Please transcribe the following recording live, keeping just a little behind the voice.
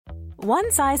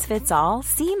One size fits all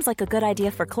seems like a good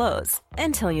idea for clothes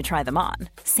until you try them on.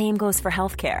 Same goes for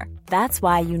healthcare. That's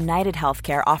why United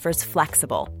Healthcare offers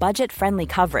flexible, budget-friendly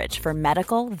coverage for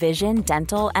medical, vision,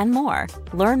 dental, and more.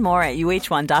 Learn more at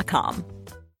uh1.com.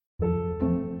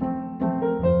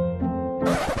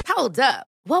 Hold up.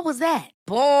 What was that?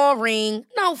 Boring.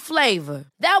 No flavor.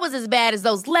 That was as bad as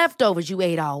those leftovers you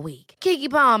ate all week.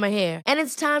 Keke Palmer here, and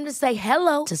it's time to say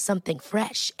hello to something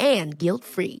fresh and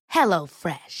guilt-free. Hello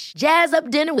Fresh. Jazz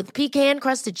up dinner with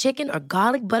pecan-crusted chicken or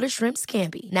garlic butter shrimp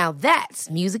scampi. Now that's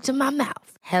music to my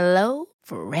mouth. Hello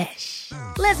Fresh.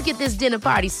 Let's get this dinner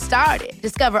party started.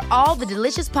 Discover all the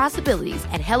delicious possibilities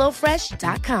at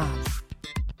hellofresh.com.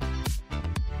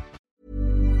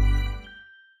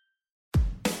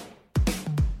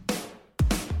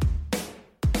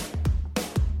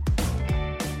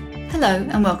 Hello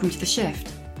and welcome to The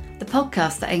Shift, the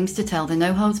podcast that aims to tell the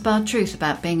no-holds-barred truth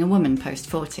about being a woman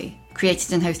post-40.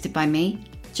 Created and hosted by me,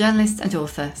 journalist and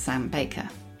author Sam Baker.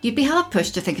 You'd be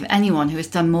hard-pushed to think of anyone who has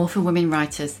done more for women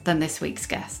writers than this week's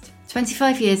guest.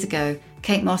 25 years ago,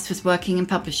 Kate Mosse was working in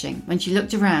publishing when she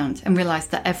looked around and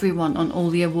realised that everyone on all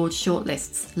the awards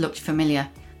shortlists looked familiar.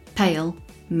 Pale,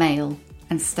 male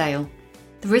and stale.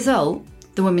 The result?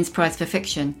 The Women's Prize for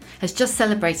Fiction has just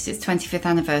celebrated its 25th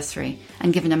anniversary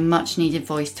and given a much-needed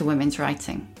voice to women's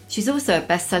writing. She's also a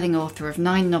best-selling author of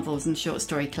 9 novels and short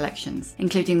story collections,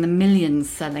 including the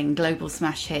millions-selling global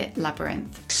smash hit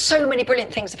Labyrinth. So many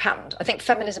brilliant things have happened. I think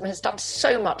feminism has done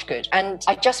so much good. And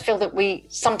I just feel that we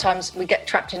get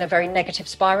trapped in a very negative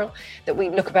spiral, that we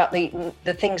look about the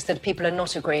things that people are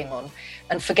not agreeing on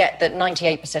and forget that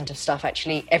 98% of stuff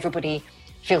actually everybody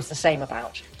feels the same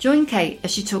about. Join Kate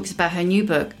as she talks about her new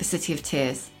book, A City of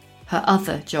Tears, her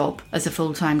other job as a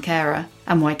full-time carer,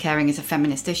 and why caring is a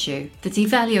feminist issue, the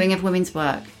devaluing of women's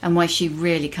work, and why she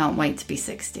really can't wait to be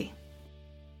 60.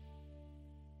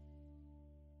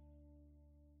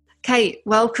 Kate,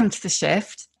 welcome to The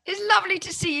Shift. It's lovely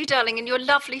to see you, darling, in your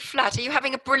lovely flat. Are you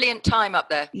having a brilliant time up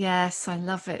there? Yes, I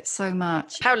love it so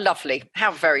much. How lovely. How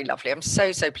very lovely. I'm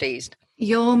so pleased.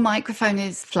 Your microphone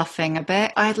is fluffing a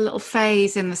bit. I had a little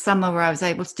phase in the summer where I was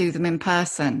able to do them in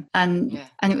person and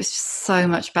it was just so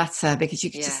much better because you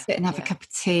could just sit and have a cup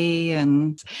of tea.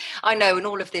 And I know, and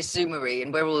all of this Zoomery,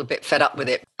 and we're all a bit fed up with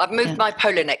it. I've moved my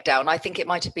polo neck down. I think it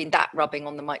might have been that rubbing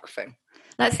on the microphone.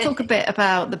 Let's talk a bit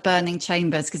about The Burning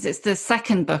Chambers, because it's the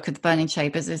second book of The Burning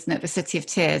Chambers, isn't it? The City of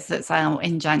Tears, that's out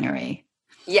in January.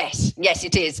 Yes,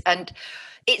 it is. And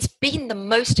it's been the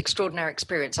most extraordinary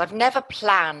experience. I've never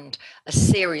planned a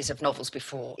series of novels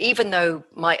before, even though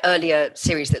my earlier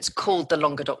series that's called the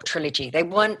Languedoc Trilogy, they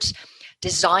weren't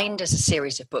designed as a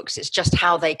series of books. It's just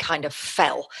how they kind of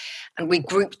fell. And we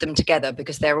grouped them together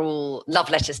because they're all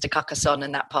love letters to Carcassonne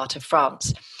and that part of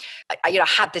France. I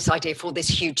had this idea for this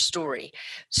huge story.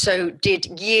 So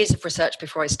did years of research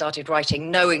before I started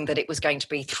writing, knowing that it was going to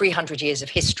be 300 years of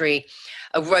history,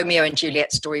 a Romeo and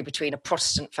Juliet story between a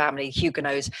Protestant family,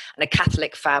 Huguenots, and a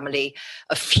Catholic family,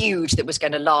 a feud that was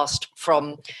going to last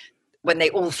from when they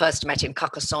all first met in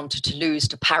Carcassonne to Toulouse,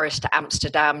 to Paris, to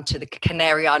Amsterdam, to the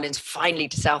Canary Islands, finally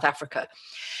to South Africa.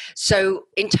 So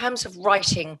in terms of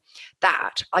writing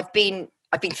that, I've been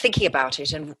thinking about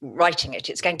it and writing it.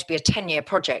 It's going to be a 10-year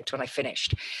project when I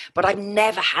finished. But I've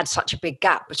never had such a big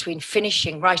gap between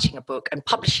finishing writing a book and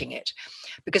publishing it.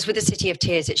 Because with The City of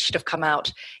Tears, it should have come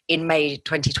out in May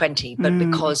 2020. But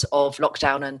because of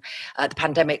lockdown and the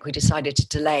pandemic, we decided to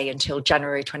delay until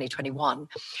January 2021.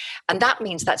 And that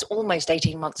means that's almost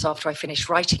 18 months after I finished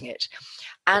writing it.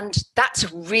 And that's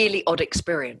a really odd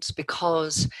experience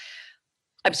because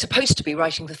I'm supposed to be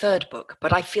writing the third book,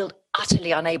 but I feel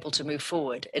utterly unable to move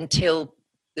forward until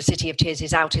The City of Tears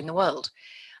is out in the world.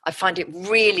 I find it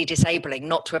really disabling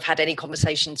not to have had any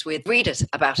conversations with readers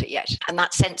about it yet. And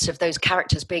that sense of those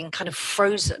characters being kind of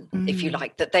frozen, if you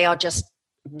like, that they are just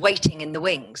waiting in the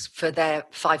wings for their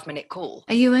 5-minute call.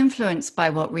 Are you influenced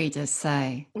by what readers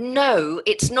say? No,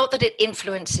 it's not that it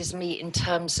influences me in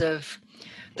terms of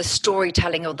the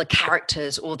storytelling or the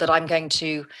characters, or that I'm going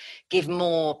to give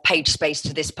more page space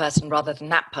to this person rather than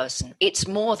that person. It's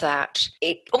more that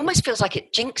it almost feels like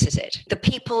it jinxes it. The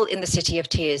people in The City of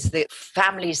Tears, the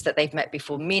families that they've met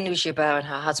before, Minou Gibert and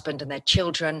her husband and their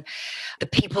children, the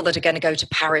people that are going to go to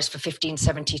Paris for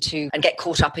 1572 and get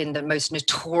caught up in the most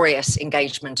notorious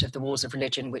engagement of the wars of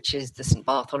religion, which is the St.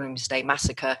 Bartholomew's Day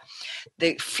massacre,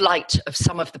 the flight of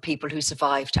some of the people who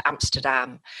survived to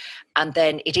Amsterdam. And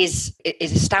then it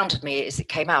astounded me as it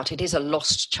came out. It is a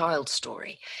lost child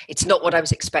story. It's not what I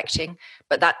was expecting,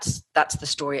 but that's the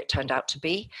story it turned out to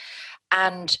be.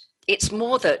 And it's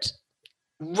more that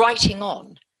writing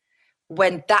on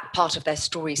when that part of their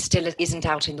story still isn't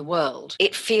out in the world,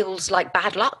 it feels like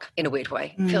bad luck in a weird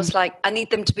way. It feels like I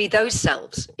need them to be those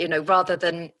selves, rather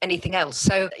than anything else.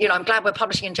 So, I'm glad we're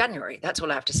publishing in January. That's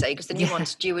all I have to say, because the new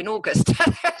one's due in August.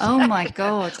 Oh my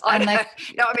God. And they're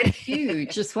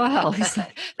huge as well.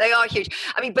 They are huge.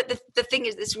 But the thing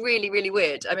is, it's really, really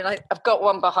weird. I've got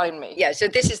one behind me. Yeah, so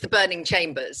this is The Burning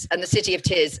Chambers, and The City of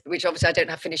Tears, which obviously I don't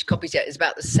have finished copies yet, is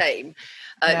about the same.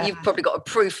 You've probably got a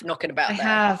proof knocking about there.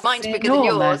 Have. Mine's bigger than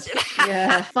yours.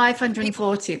 Yeah,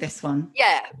 540 this one.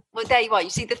 Yeah, well, there you are.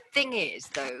 You see, the thing is,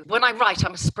 though, when I write,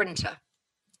 I'm a sprinter,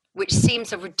 which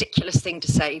seems a ridiculous thing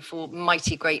to say for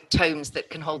mighty great tomes that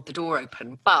can hold the door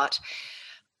open. But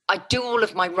I do all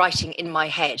of my writing in my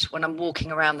head when I'm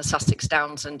walking around the Sussex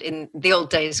Downs and in the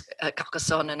old days,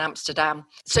 Carcassonne and Amsterdam.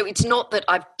 So it's not that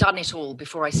I've done it all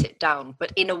before I sit down,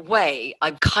 but in a way,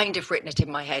 I've kind of written it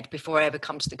in my head before I ever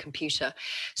come to the computer.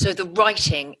 So the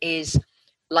writing is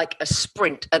like a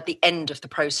sprint at the end of the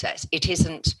process. It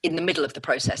isn't in the middle of the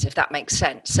process, if that makes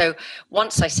sense. So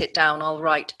once I sit down, I'll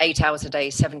write 8 hours a day,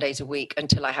 7 days a week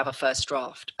until I have a first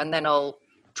draft. And then I'll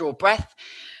draw breath.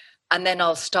 And then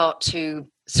I'll start to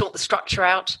sort the structure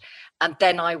out. And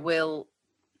then I will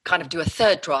kind of do a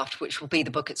third draft, which will be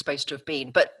the book it's supposed to have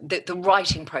been. But the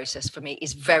writing process for me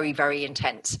is very, very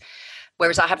intense.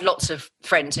 Whereas I have lots of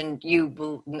friends, and you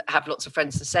will have lots of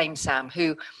friends the same, Sam,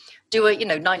 who do a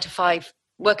 9 to 5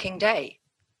 working day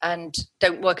and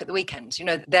don't work at the weekends.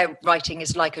 Their writing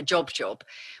is like a job,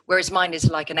 whereas mine is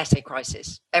like an essay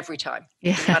crisis every time.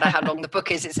 Yeah. No matter how long the book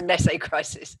is, it's an essay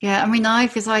crisis. Yeah,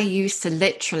 I used to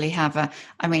literally have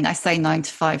I say 9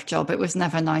 to 5 job. It was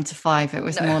never 9 to 5. It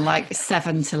was more like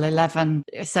 7 till 11,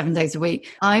 7 days a week.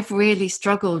 I've really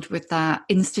struggled with that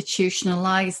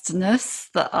institutionalizedness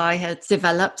that I had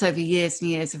developed over years and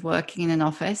years of working in an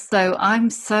office. So I'm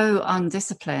so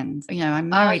undisciplined. I'm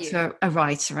married to a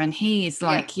writer, and he's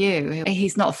like you.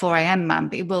 He's not a 4 a.m. man,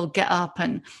 but he will get up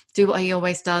and do what he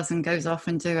always does and goes off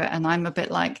and do it. And I'm a bit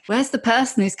like, where's the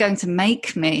person who's going to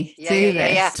make me do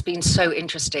this? Yeah, it's been so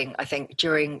interesting, I think,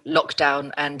 during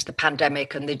lockdown and the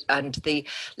pandemic and the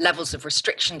levels of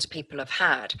restrictions people have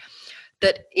had,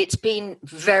 that it's been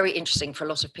very interesting for a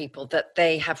lot of people that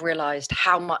they have realized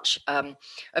how much of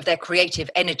their creative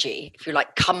energy, if you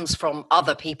like, comes from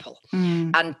other people.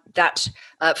 And that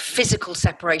physical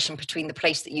separation between the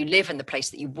place that you live and the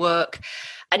place that you work.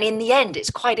 And in the end,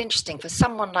 it's quite interesting for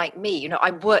someone like me.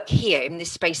 I work here in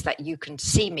this space that you can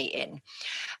see me in.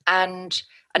 And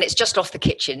it's just off the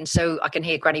kitchen, so I can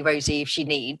hear Granny Rosie if she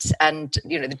needs. And,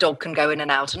 the dog can go in and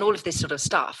out and all of this sort of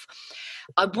stuff.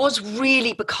 I was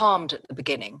really becalmed at the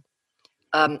beginning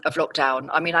of lockdown.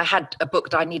 I had a book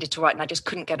that I needed to write and I just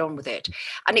couldn't get on with it.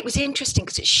 And it was interesting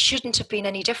because it shouldn't have been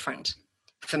any different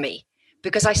for me,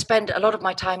 because I spend a lot of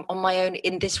my time on my own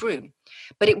in this room.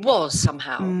 But it was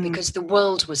somehow because the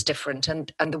world was different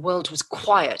and the world was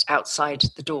quiet outside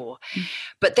the door.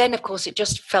 But then, of course, it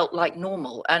just felt like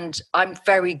normal. And I'm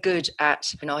very good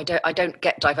at, I don't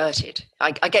get diverted.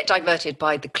 I get diverted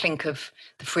by the clink of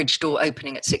the fridge door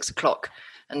opening at 6 o'clock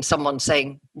and someone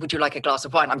saying, would you like a glass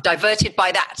of wine? I'm diverted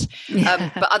by that.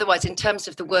 But otherwise, in terms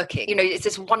of the working, it's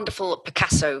this wonderful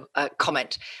Picasso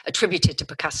comment attributed to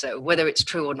Picasso, whether it's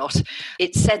true or not.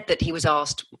 It said that he was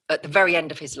asked at the very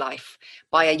end of his life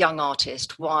by a young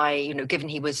artist why, given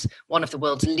he was one of the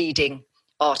world's leading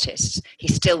artists, he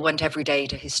still went every day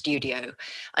to his studio.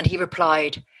 And he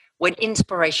replied, when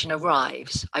inspiration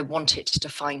arrives, I want it to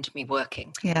find me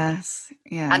working. Yes.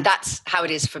 Yeah. And that's how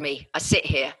it is for me. I sit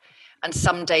here. And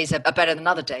some days are better than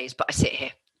other days, but I sit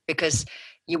here because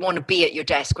you want to be at your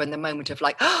desk when the moment of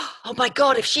like, oh my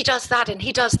God, if she does that and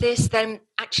he does this, then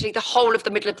actually the whole of the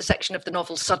middle of the section of the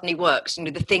novel suddenly works.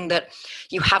 The thing that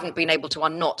you haven't been able to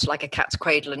unknot like a cat's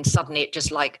cradle, and suddenly it just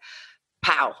like,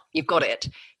 pow, you've got it.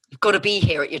 You've got to be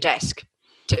here at your desk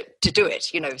to do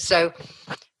it, So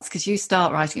it's because you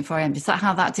start writing at 4 a.m. Is that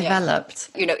how that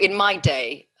developed? Yeah. In my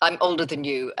day, I'm older than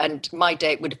you, and my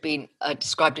day would have been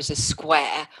described as a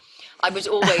square. I was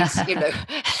always,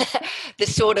 the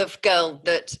sort of girl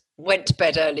that went to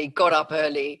bed early, got up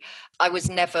early. I was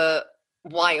never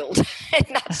wild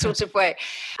in that sort of way.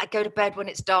 I go to bed when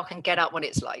it's dark and get up when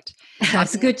it's light.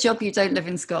 It's a good job you don't live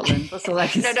in Scotland. That's all I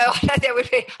can say. No, I'd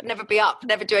never be up,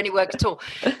 never do any work at all.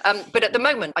 But at the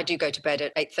moment, I do go to bed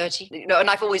at 8:30.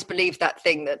 And I've always believed that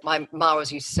thing that my ma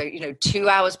always used to say, 2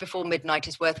 hours before midnight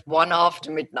is worth 1 after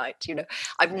midnight.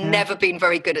 I've never been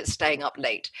very good at staying up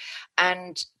late.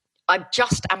 And I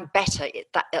just am better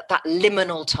at that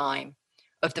liminal time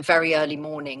of the very early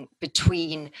morning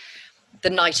between the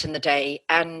night and the day,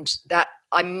 and that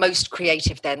I'm most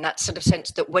creative then, that sort of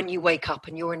sense that when you wake up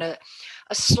and you're in a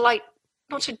slight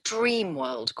not a dream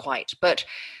world quite, but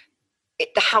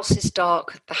the house is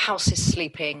dark, the house is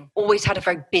sleeping, always had a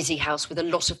very busy house with a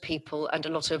lot of people and a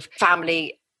lot of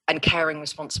family and caring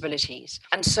responsibilities.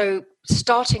 And so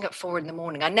starting at 4 a.m,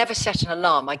 I never set an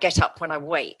alarm, I get up when I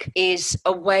wake, is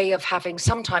a way of having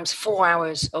sometimes 4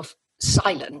 hours of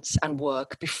silence and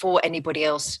work before anybody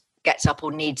else gets up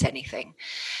or needs anything.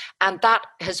 And that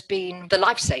has been the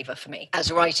lifesaver for me as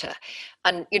a writer.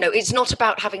 And, it's not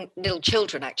about having little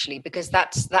children, actually, because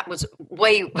that was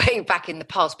way, way back in the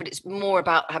past, but it's more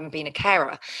about having been a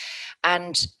carer.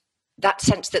 And that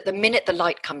sense that the minute the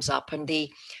light comes up and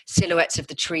the silhouettes of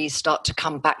the trees start to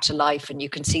come back to life, and you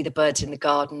can see the birds in the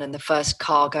garden and the first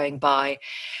car going by,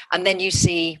 and then you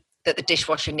see that the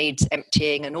dishwasher needs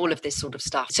emptying and all of this sort of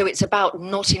stuff. So it's about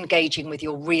not engaging with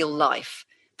your real life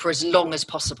for as long as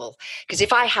possible. Because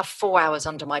if I have 4 hours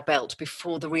under my belt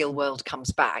before the real world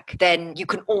comes back, then you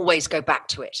can always go back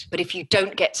to it. But if you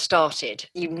don't get started,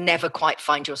 you never quite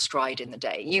find your stride in the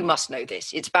day. You must know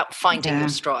this. It's about finding your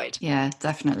stride. Yeah,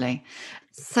 definitely.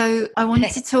 So I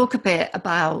wanted to talk a bit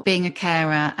about being a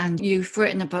carer, and you've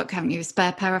written a book, haven't you? A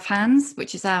Spare Pair of Hands,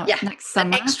 which is out next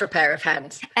summer. An extra pair of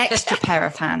hands. Extra pair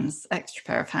of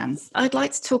hands. I'd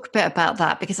like to talk a bit about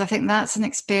that, because I think that's an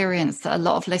experience that a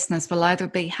lot of listeners will either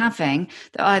be having,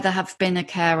 that either have been a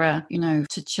carer,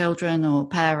 to children or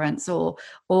parents, or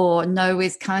know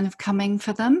is kind of coming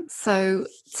for them. So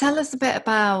tell us a bit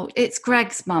about, it's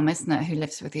Greg's mum, isn't it, who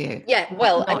lives with you? Yeah,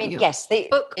 well, yes, the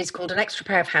book is called An Extra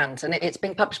Pair of Hands, and it's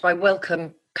been published by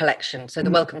Wellcome Collection, so the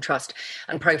Wellcome Trust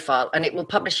and Profile, and it will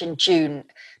publish in June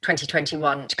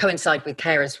 2021 to coincide with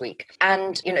Carers Week.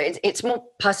 And, it's more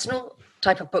personal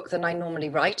type of book than I normally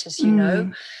write, as you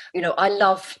know. I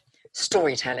love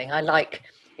storytelling. I like,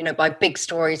 by big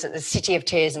stories at the City of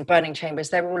Tears and Burning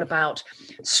Chambers, they're all about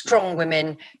strong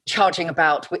women charging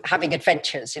about having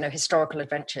adventures, historical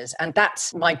adventures. And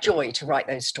that's my joy, to write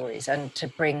those stories and to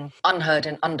bring unheard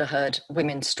and underheard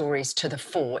women's stories to the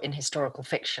fore in historical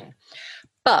fiction.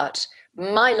 But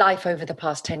my life over the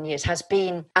past 10 years has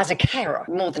been as a carer.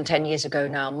 More than 10 years ago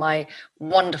now, my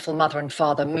wonderful mother and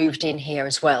father moved in here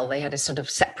as well. They had a sort of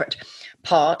separate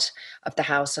part of the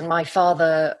house, and my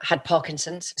father had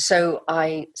Parkinson's, so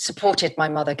I supported my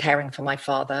mother caring for my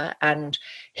father, and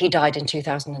he died in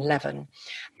 2011.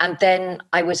 And then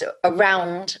I was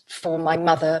around for my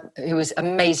mother, who was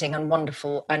amazing and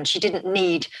wonderful, and she didn't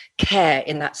need care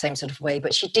in that same sort of way,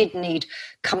 but she did need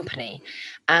company.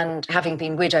 And having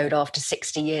been widowed after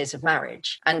 60 years of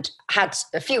marriage and had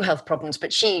a few health problems,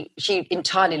 but she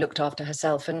entirely looked after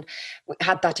herself, and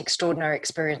had that extraordinary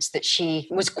experience that she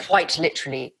was quite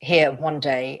literally here one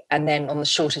day, and then on the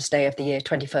shortest day of the year,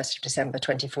 21st of December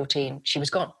 2014, she was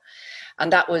gone.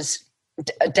 And that was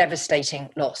a devastating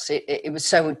loss. It was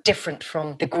so different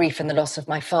from the grief and the loss of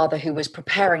my father, who was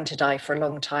preparing to die for a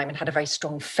long time and had a very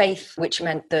strong faith, which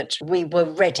meant that we were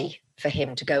ready for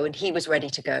him to go, and he was ready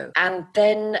to go. And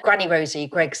then Granny Rosie,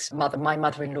 Greg's mother, my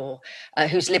mother-in-law,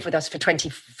 who's lived with us for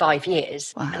 25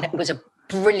 years, and it was a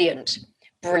brilliant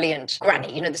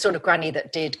granny, the sort of granny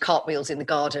that did cartwheels in the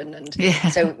garden. And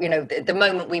so, the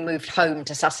moment we moved home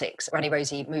to Sussex, Granny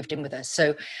Rosie moved in with us.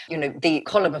 So, the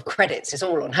column of credits is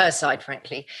all on her side,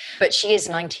 frankly. But she is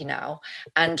 90 now.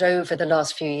 And over the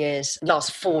last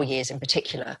 4 years in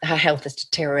particular, her health has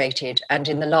deteriorated. And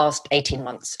in the last 18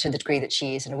 months, to the degree that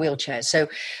she is in a wheelchair. So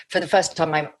for the first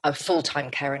time, I'm a full-time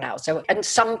carer now. So, and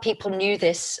some people knew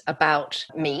this about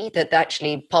me, that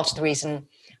actually part of the reason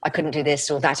I couldn't do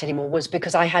this or that anymore was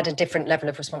because I had a different level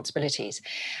of responsibilities.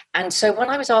 And so when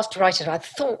I was asked to write it, I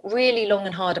thought really long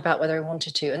and hard about whether I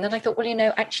wanted to. And then I thought,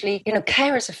 well, actually,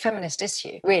 care is a feminist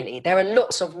issue, really. There are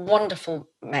lots of wonderful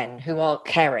men who are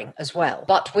caring as well.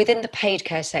 But within the paid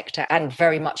care sector, and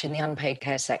very much in the unpaid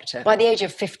care sector, by the age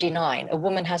of 59, a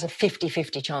woman has a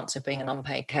 50-50 chance of being an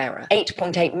unpaid carer.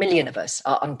 8.8 million of us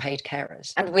are unpaid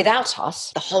carers. And without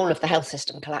us, the whole of the health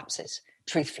system collapses,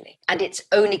 truthfully. And it's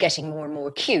only getting more and more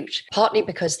acute, partly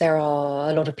because there are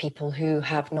a lot of people who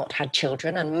have not had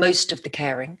children, and most of the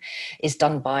caring is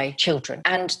done by children.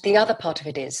 And the other part of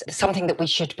it is something that we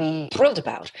should be thrilled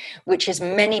about, which is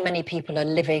many, many people are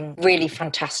living really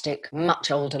fantastic, much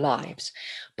older lives.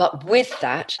 But with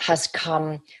that has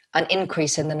come an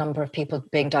increase in the number of people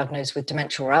being diagnosed with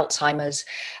dementia or Alzheimer's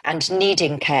and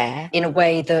needing care in a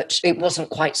way that it wasn't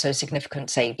quite so significant,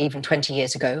 say, even 20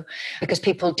 years ago, because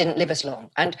people didn't live as long.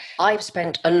 And I've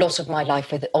spent a lot of my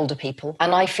life with older people,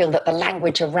 and I feel that the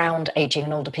language around aging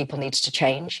and older people needs to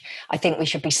change. I think we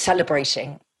should be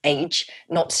celebrating age,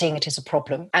 not seeing it as a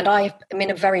problem. And I am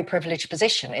in a very privileged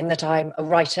position in that I'm a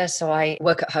writer, so I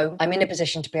work at home. I'm in a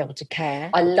position to be able to care.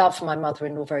 I love my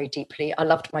mother-in-law very deeply. I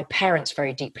loved my parents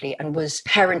very deeply and was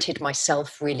parented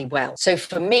myself really well. So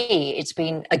for me, it's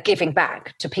been a giving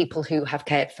back to people who have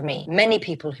cared for me. Many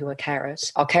people who are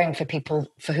carers are caring for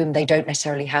people for whom they don't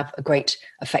necessarily have a great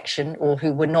affection or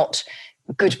who were not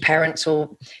good parents or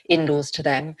in-laws to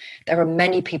them. There are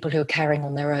many people who are caring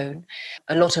on their own.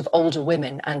 A lot of older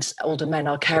women and older men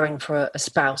are caring for a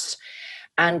spouse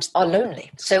and are lonely.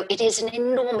 So it is an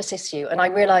enormous issue. And I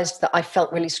realised that I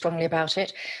felt really strongly about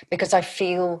it because I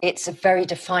feel it's a very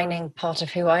defining part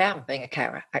of who I am, being a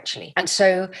carer, actually. And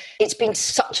so it's been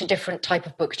such a different type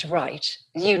of book to write.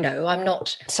 You know, I'm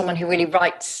not someone who really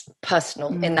writes personal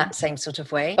in that same sort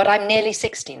of way, but I'm nearly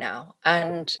 60 now.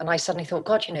 And I suddenly thought,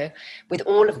 God, you know, with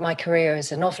all of my career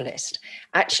as a novelist,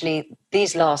 actually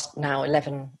these last now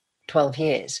 11, 12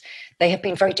 years, they have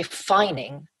been very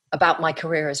defining about my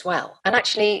career as well. And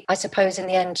actually, I suppose in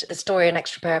the end, the story, An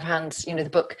Extra Pair of Hands, you know, the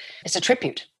book, it's a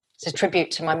tribute. It's a tribute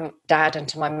to my dad and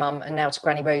to my mum and now to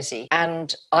Granny Rosie.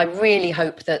 And I really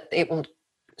hope that it will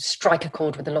strike a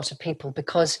chord with a lot of people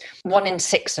because 1 in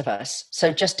 6 of us,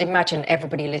 so just imagine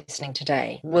everybody listening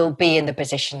today, will be in the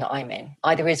position that I'm in,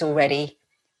 either is already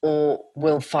or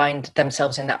will find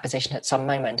themselves in that position at some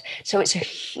moment. So it's a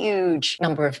huge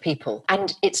number of people.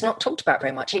 And it's not talked about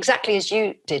very much, exactly as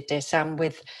you did, dear Sam,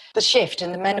 with the shift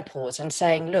and the menopause and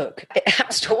saying, look, it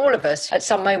happens to all of us at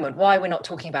some moment. Why we're not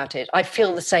talking about it? I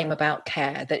feel the same about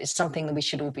care, that it's something that we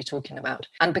should all be talking about.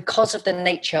 And because of the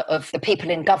nature of the people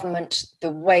in government,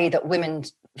 the way that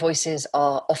women's voices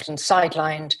are often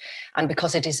sidelined, and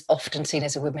because it is often seen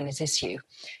as a women's issue,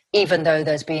 even though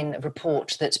there's been a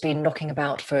report that's been knocking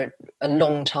about for a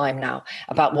long time now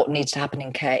about what needs to happen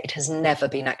in care, it has never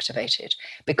been activated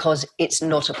because it's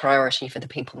not a priority for the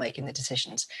people making the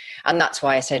decisions. And that's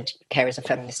why I said care is a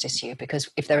feminist issue, because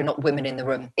if there are not women in the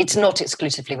room, it's not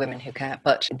exclusively women who care,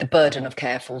 but the burden of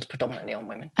care falls predominantly on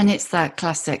women. And it's that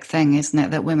classic thing, isn't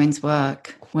it, that women's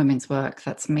work,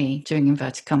 that's me doing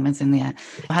inverted commas in the air,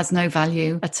 has no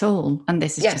value at all. And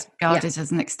this is just regarded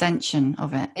as an extension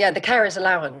of it. Yeah, the carer's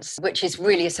allowance, which is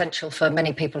really essential for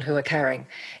many people who are caring,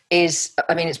 is,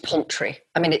 I mean, it's paltry.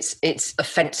 I mean, it's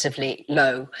offensively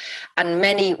low. And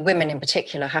many women in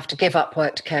particular have to give up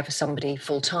work to care for somebody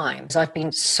full time. So I've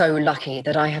been so lucky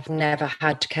that I have never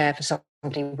had to care for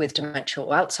somebody with dementia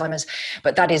or Alzheimer's,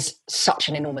 but that is such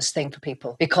an enormous thing for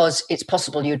people because it's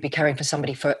possible you'd be caring for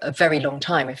somebody for a very long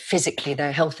time if physically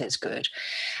their health is good.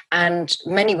 And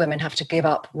many women have to give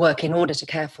up work in order to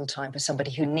care full time for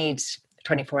somebody who needs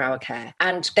 24-hour care.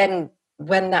 And then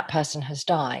when that person has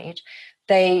died,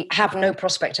 they have no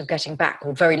prospect of getting back,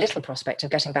 or very little prospect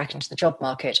of getting back into the job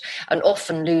market, and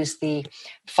often lose the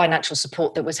financial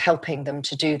support that was helping them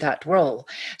to do that role.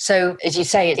 So, as you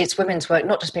say, it's women's work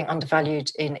not just being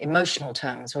undervalued in emotional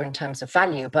terms or in terms of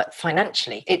value, but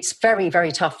financially. It's very,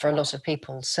 very tough for a lot of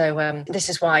people. So this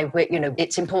is why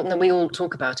it's important that we all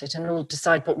talk about it and all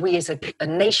decide what we as a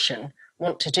nation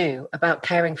want to do about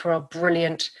caring for our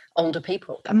brilliant older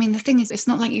people. I mean, the thing is, it's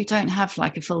not like you don't have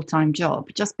like a full-time job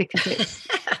just because it's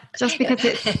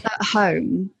at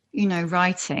home, you know,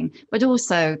 writing, but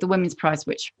also the Women's Prize,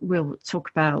 which we'll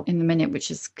talk about in a minute, which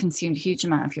has consumed a huge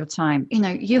amount of your time. You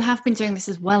know, you have been doing this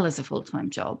as well as a full-time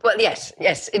job. Well, yes,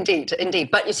 indeed.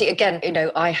 But you see, again, you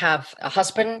know, I have a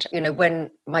husband. You know,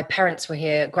 when my parents were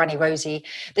here, Granny Rosie,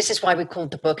 this is why we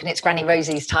called the book, and it's Granny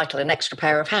Rosie's title, An Extra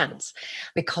Pair of Hands,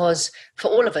 because for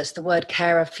all of us, the word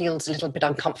carer feels a little bit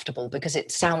uncomfortable because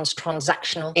it sounds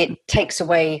transactional. It takes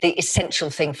away the essential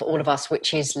thing for all of us,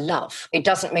 which is love. It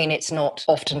doesn't mean it's not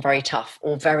often very tough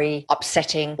or very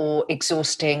upsetting or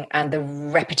exhausting, and the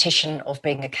repetition of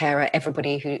being a carer,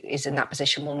 everybody who is in that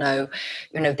position will know,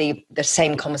 you know, the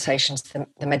same conversations,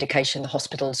 the medication, the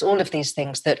hospitals, all of these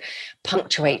things that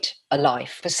punctuate a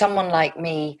life. For someone like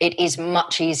me, it is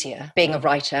much easier being a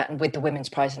writer and with the Women's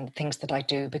Prize and the things that I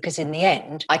do, because in the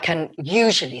end, I can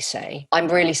usually say, I'm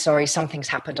really sorry, something's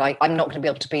happened. I'm not going to be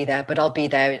able to be there, but I'll be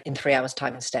there in 3 hours'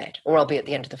 time instead, or I'll be at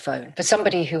the end of the phone. For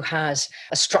somebody who has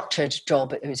a structured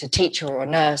job, who's a teacher or a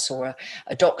nurse or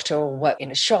a doctor or work in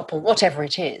a shop or whatever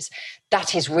it is,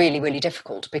 that is really, really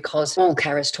difficult, because all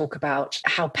carers talk about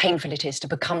how painful it is to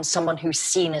become someone who's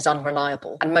seen as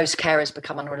unreliable, and most carers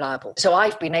become unreliable. So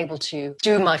I've been able to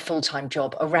do my full-time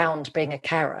job around being a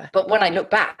carer. But when I look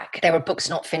back, there are books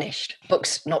not finished,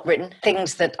 books not written,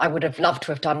 things that I would have loved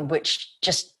to have done, which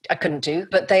just I couldn't do.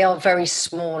 But they are very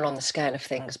small on the scale of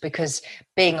things, because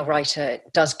being a writer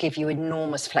does give you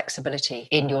enormous flexibility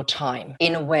in your time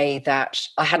in a way that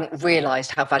I hadn't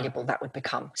realised how valuable that would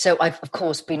become. So I've, of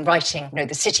course, been writing writing,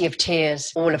 The City of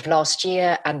Tears all of last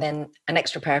year, and then An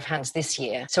Extra Pair of Hands this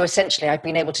year. So essentially, I've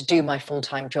been able to do my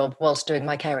full-time job whilst doing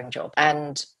my caring job.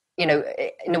 And in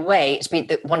a way, it's been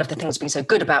that one of the things that's been so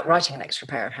good about writing An Extra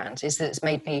Pair of Hands is that it's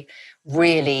made me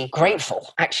really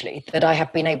grateful, actually, that I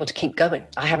have been able to keep going.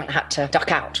 I haven't had to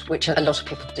duck out, which a lot of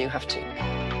people do have to.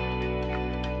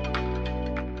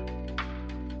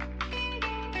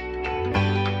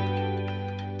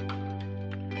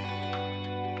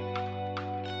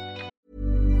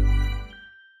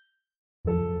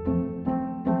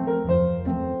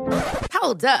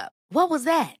 Hold up. What was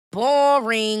that?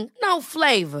 Boring. No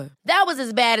flavor. That was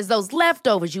as bad as those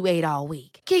leftovers you ate all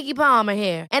week. Keke Palmer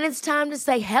here, and it's time to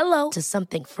say hello to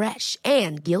something fresh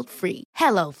and guilt-free.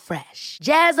 Hello Fresh.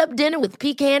 Jazz up dinner with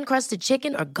pecan-crusted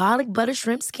chicken or garlic butter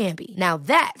shrimp scampi. Now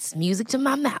that's music to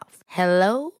my mouth.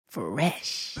 Hello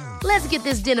Fresh. Let's get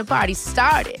this dinner party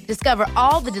started. Discover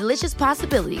all the delicious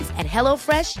possibilities at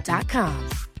hellofresh.com.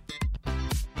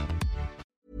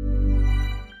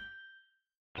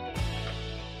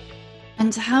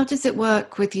 And how does it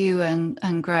work with you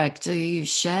and Greg? Do you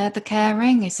share the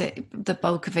caring? Is it the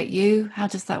bulk of it you? How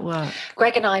does that work?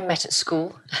 Greg and I met at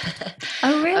school.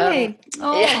 Oh, really?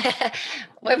 Yeah,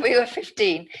 when we were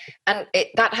 15. And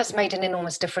that has made an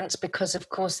enormous difference because, of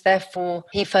course, therefore,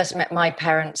 he first met my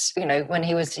parents, when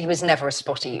he was never a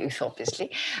spotty youth, obviously.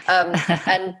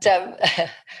 And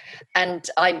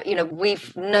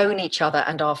we've known each other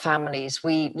and our families.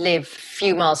 We live a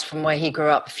few miles from where he grew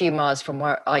up, a few miles from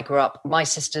where I grew up. My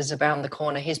sister's around the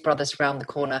corner, his brother's around the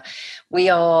corner. We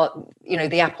are,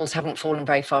 the apples haven't fallen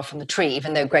very far from the tree,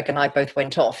 even though Greg and I both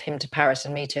went off, him to Paris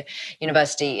and me to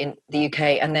university in the UK,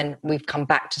 and then we've come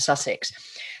back to Sussex.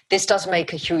 This does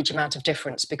make a huge amount of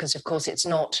difference because, of course, it's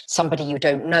not somebody you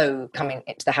don't know coming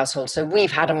into the household. So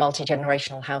we've had a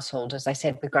multi-generational household, as I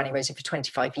said, with Granny Rosie for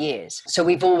 25 years. So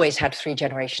we've always had 3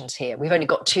 generations here. We've only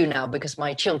got 2 now because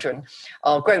my children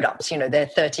are grown-ups. They're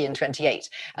 30 and 28,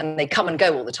 and they come and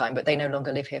go all the time, but they no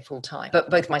longer live here full-time. But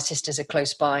both my sisters are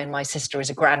close by, and my sister is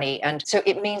a granny. And so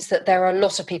it means that there are a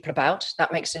lot of people about.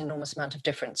 That makes an enormous amount of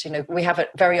difference. We have a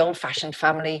very old-fashioned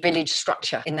family village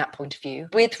structure in that point of view.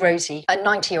 With Rosie, a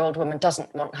 90-year-old woman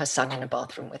doesn't want her son in a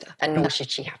bathroom with her, and nor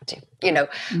should she have to,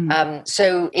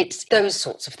 so it's those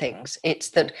sorts of things.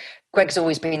 It's that Greg's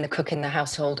always been the cook in the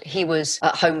household. He was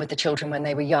at home with the children when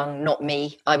they were young, not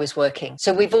me. I was working.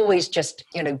 So we've always just,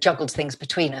 juggled things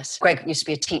between us. Greg used to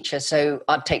be a teacher, so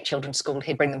I'd take children to school,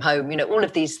 he'd bring them home, all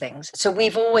of these things. So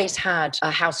we've always had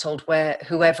a household where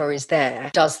whoever is there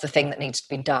does the thing that needs to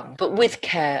be done. But with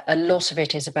care, a lot of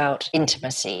it is about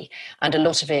intimacy, and a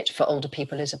lot of it for older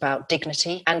people is about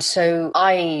dignity. And so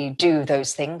I do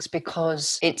those things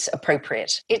because it's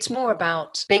appropriate. It's more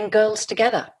about being girls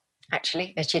together,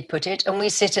 actually, as she'd put it. And we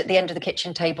sit at the end of the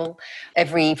kitchen table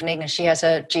every evening, and she has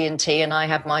her G&T and I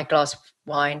have my glass of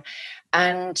wine,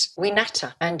 and we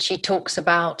natter. And she talks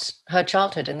about her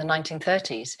childhood in the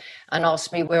 1930s and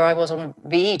asks me where I was on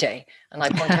VE Day. And I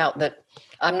point out that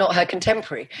I'm not her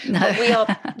contemporary. No.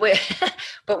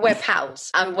 But we're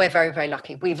pals, and we're very, very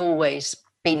lucky. We've always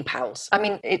been pals. I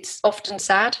mean, it's often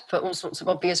sad for all sorts of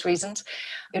obvious reasons.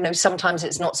 Sometimes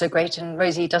it's not so great, and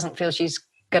Rosie doesn't feel she's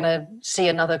going to see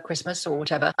another Christmas or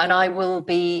whatever, and I will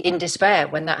be in despair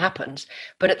when that happens.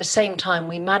 But at the same time,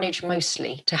 we manage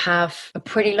mostly to have a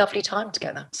pretty lovely time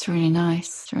together. It's really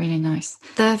nice. It's really nice.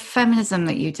 The feminism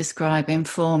that you describe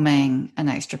informing An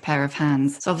Extra Pair of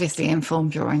Hands, it's obviously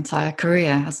informed your entire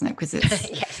career, hasn't it? Because it's,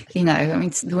 yes.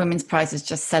 The Women's Prize has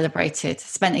just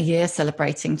spent a year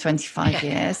celebrating 25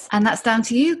 years. And that's down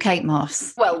to you, Kate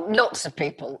Mosse. Well, lots of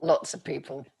people.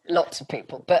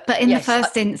 But in the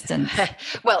first instance.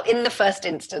 Well, in the first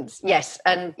instance, yes.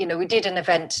 And, we did an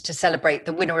event to celebrate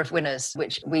the winner of winners,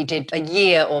 which we did a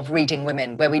year of reading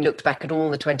women, where we looked back at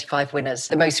all the 25 winners.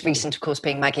 The most recent, of course,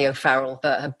 being Maggie O'Farrell,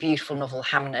 her beautiful novel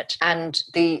Hamnet. And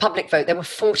the public vote, there were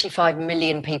 45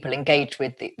 million people engaged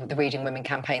with the Reading Women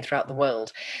campaign throughout the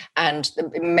world. And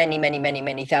many, many, many,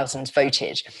 many thousands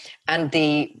voted. And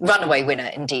the runaway winner,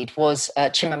 indeed, was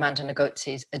Chimamanda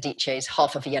Ngozi Adichie's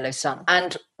Half of a Yellow Sun.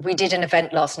 And we did an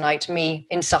event last night, me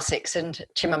in Sussex and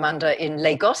Chimamanda in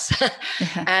Lagos,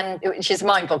 and which is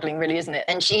mind-boggling, really, isn't it?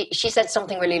 And she said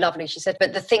something really lovely. She said,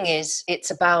 but the thing is, it's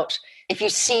about if you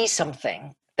see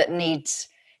something that needs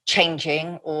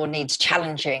changing or needs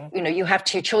challenging, you have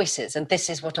 2 choices. And this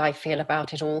is what I feel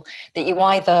about it all, that you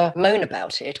either moan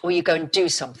about it or you go and do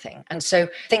something. And so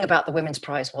the thing about the Women's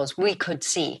Prize was we could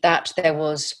see that there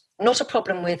was not a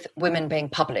problem with women being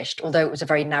published, although it was a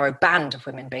very narrow band of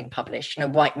women being published,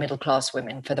 white middle-class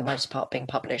women for the most part being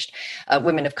published,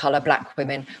 women of colour, black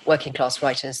women, working class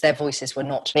writers, their voices were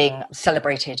not being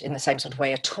celebrated in the same sort of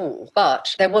way at all.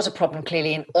 But there was a problem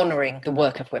clearly in honouring the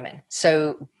work of women.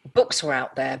 So books were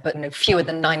out there, but fewer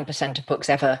than 9% of books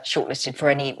ever shortlisted for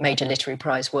any major literary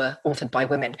prize were authored by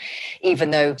women,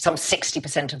 even though some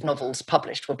 60% of novels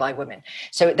published were by women.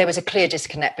 So there was a clear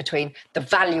disconnect between the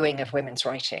valuing of women's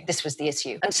writing. This was the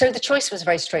issue. And so the choice was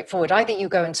very straightforward. Either you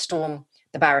go and storm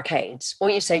the barricades, or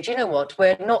you say, do you know what,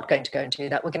 we're not going to go and do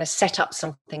that. We're going to set up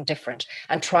something different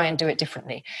and try and do it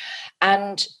differently.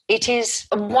 And it is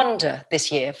a wonder this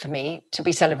year for me to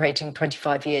be celebrating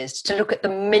 25 years, to look at the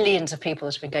millions of people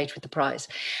that have engaged with the prize.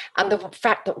 And the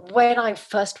fact that when I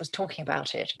first was talking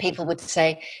about it, people would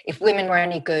say, if women were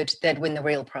any good, they'd win the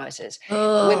real prizes.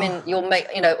 Women, you'll make,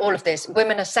 all of this.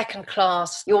 Women are second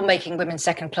class. You're making women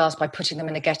second class by putting them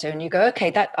in a ghetto. And you go,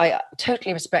 okay, that I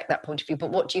totally respect that point of view,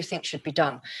 but what do you think should be done?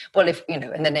 Well, if,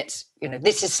 and then it's,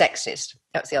 this is sexist.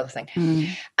 That's the other thing.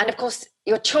 And of course,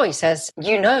 your choice, as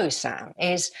you know, Sam,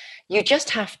 is you just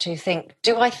have to think,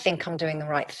 do I think I'm doing the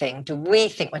right thing? Do we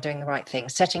think we're doing the right thing?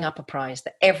 Setting up a prize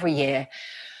that every year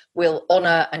will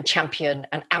honour and champion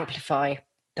and amplify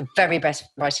the very best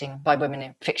writing by women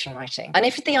in fiction writing. And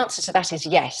if the answer to that is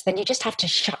yes, then you just have to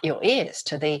shut your ears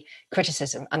to the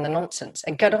criticism and the nonsense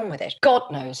and get on with it.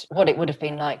 God knows what it would have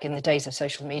been like in the days of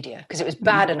social media, because it was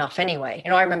bad enough anyway.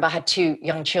 I remember I had 2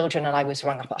 young children and I was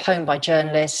rung up at home by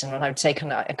journalists, and when I would say,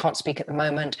 I can't speak at the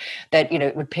moment, that,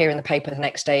 it would appear in the paper the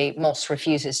next day, Mosse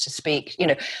refuses to speak.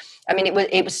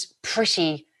 It was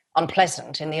pretty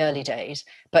unpleasant in the early days,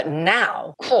 but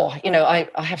now, I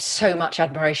have so much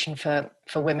admiration for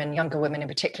women, younger women in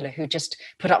particular, who just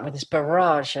put up with this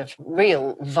barrage of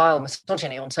real vile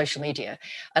misogyny on social media.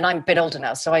 And I'm a bit older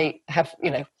now, so I have,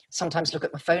 sometimes look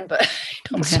at my phone, but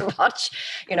not so much,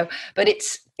 but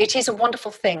it is a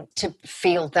wonderful thing to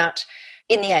feel that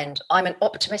in the end, I'm an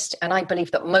optimist, and I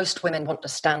believe that most women want to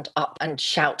stand up and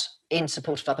shout in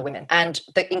support of other women. And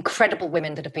the incredible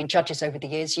women that have been judges over the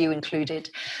years, you included.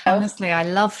 Honestly, I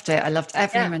loved it. I loved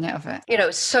every minute of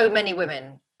it. So many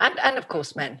women, and of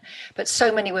course men, but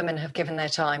so many women have given their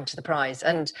time to the prize.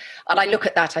 And I look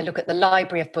at that, I look at the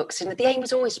library of books, and the aim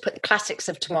was always to put the classics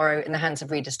of tomorrow in the hands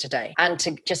of readers today, and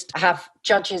to just have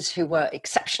judges who were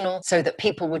exceptional, so that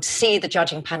people would see the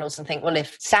judging panels and think, well,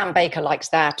 if Sam Baker likes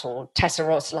that, or Tessa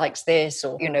Ross likes this,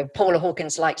 or, Paula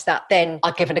Hawkins likes that, then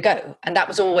I'll give it a go. And that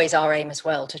was always our aim as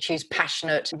well, to choose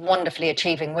passionate, wonderfully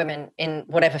achieving women in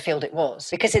whatever field it was.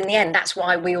 Because in the end, that's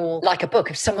why we all like a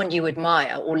book. If someone you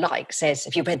admire or like says,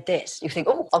 have you read this? You think,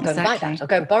 oh, I'll go and buy that. I'll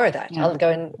go and borrow that. Yeah. I'll go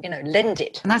and, lend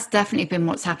it. And that's definitely been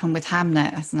what's happened with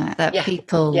Hamnet, hasn't it? That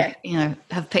people,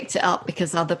 have picked it up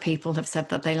because other people have said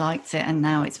that they liked it, and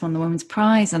now it's won the Women's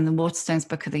Prize and the Waterstones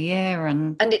Book of the Year.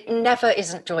 And it never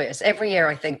isn't joyous. Every year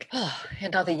I think, oh,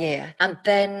 another year. And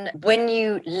then when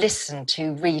you listen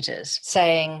to readers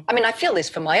saying, I feel this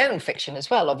for my own fiction as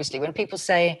well, obviously, when people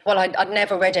say, well, I'd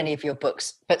never read any of your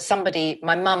books, but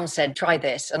my mum said, try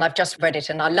this, and I've just read it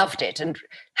and I loved it. And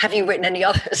have you written any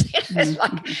others? It's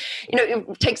like,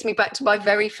 it takes me back to my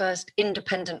very first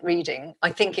independent reading.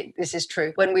 I think this is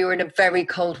true. When we were in a very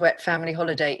cold, wet family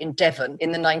holiday in Devon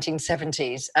in the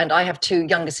 1970s, and I have 2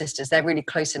 younger sisters. They're really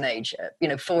close in age,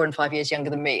 4 and 5 years younger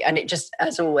than me. And it just,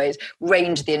 as always,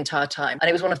 rained the entire time. And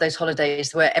it was one of those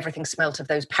holidays where everything smelt of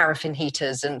those paraffin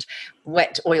heaters and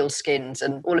wet oilskins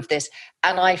and all of this.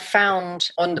 And I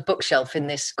found on the bookshelf in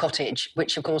this cottage,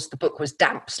 which of course the book was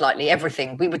damp slightly,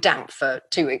 everything. We were damp for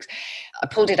 2 weeks. I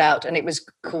pulled it out and it was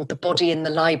called The Body in the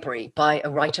Library by a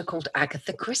writer called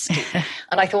Agatha Christie.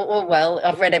 And I thought, oh, well,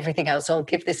 I've read everything else. I'll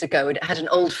give this a go. And it had an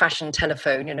old-fashioned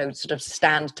telephone, sort of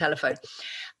stand telephone.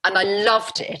 And I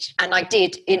loved it. And I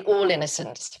did, in all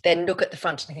innocence, then look at the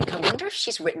front and think, I wonder if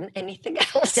she's written anything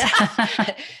else.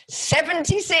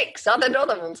 76 other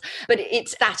novels. But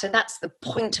it's that, and that's the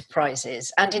point of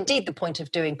prizes. And indeed, the point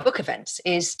of doing book events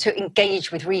is to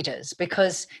engage with readers,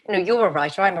 because, you're a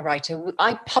writer, I'm a writer.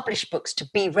 I publish books to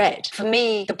be read. For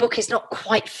me, the book is not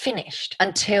quite finished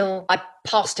until I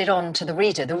passed it on to the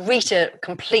reader. The reader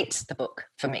completes the book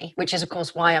for me, which is, of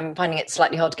course, why I'm finding it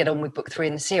slightly hard to get on with book 3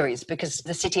 in the series, because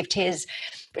The City of Tears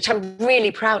which I'm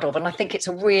really proud of. And I think it's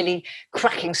a really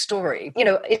cracking story. You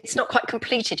know, it's not quite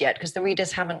completed yet because the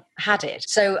readers haven't had it.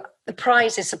 So the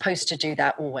prize is supposed to do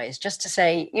that always, just to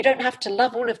say, you don't have to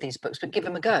love all of these books, but give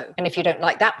them a go. And if you don't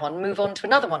like that one, move on to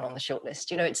another one on the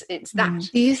shortlist. You know, it's that.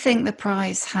 Do you think the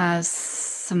prize has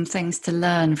some things to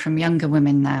learn from younger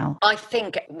women now? I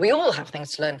think we all have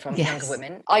things to learn from younger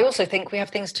women. I also think we have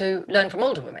things to learn from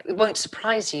older women. It won't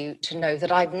surprise you to know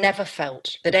that I've never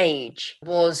felt that age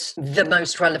was the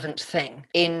most relevant thing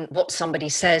in what somebody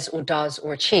says or does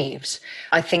or achieves.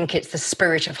 I think it's the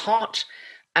spirit of heart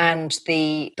and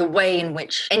the way in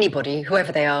which anybody,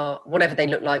 whoever they are, whatever they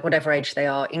look like, whatever age they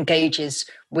are, engages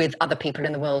with other people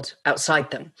in the world outside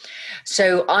them.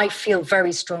 So I feel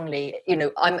very strongly, you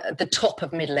know, I'm at the top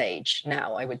of middle age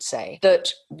now, I would say,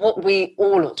 that what we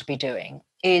all ought to be doing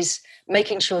is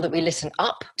making sure that we listen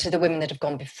up to the women that have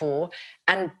gone before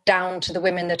and down to the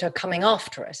women that are coming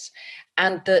after us.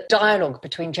 And the dialogue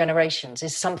between generations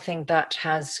is something that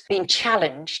has been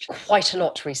challenged quite a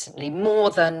lot recently, more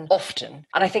than often.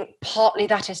 And I think partly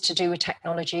that is to do with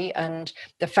technology and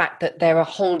the fact that there are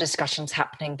whole discussions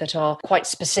happening that are quite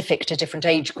specific to different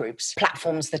age groups,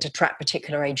 platforms that attract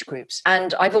particular age groups.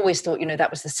 And I've always thought, you know,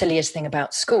 that was the silliest thing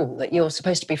about school, that you're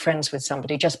supposed to be friends with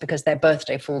somebody just because their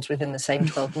birthday falls within the same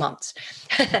 12 months.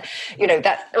 You know,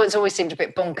 that has always seemed a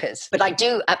bit bonkers. But I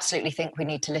do absolutely think we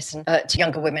need to listen to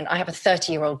younger women. I have a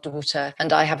 30-year-old daughter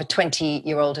and I have a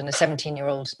 20-year-old and a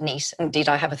 17-year-old niece. Indeed,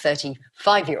 I have a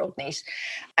 35-year-old niece.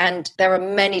 And there are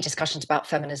many discussions about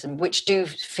feminism which do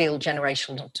feel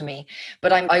generational to me.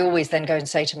 But I always then go and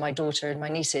say to my daughter and my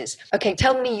nieces, okay,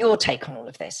 tell me your take on all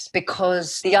of this.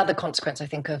 Because the other consequence, I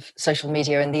think, of social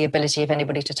media and the ability of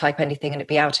anybody to type anything and it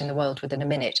be out in the world within a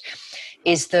minute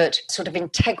is that sort of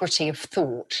integrity of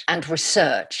thought and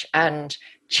research and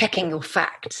checking your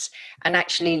facts and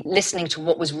actually listening to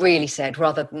what was really said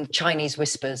rather than Chinese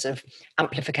whispers of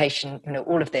amplification, you know,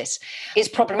 all of this is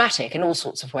problematic in all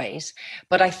sorts of ways.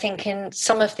 But I think in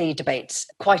some of the debates,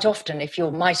 quite often, if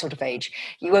you're my sort of age,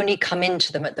 you only come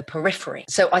into them at the periphery.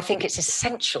 So I think it's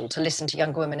essential to listen to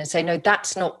younger women and say, no,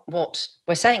 that's not what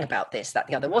we're saying about this, that,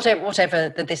 the other, whatever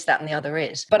the this, that, and the other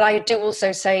is. But I do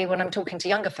also say when I'm talking to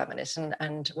younger feminists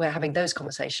and we're having those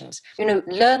conversations, you know,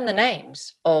 learn the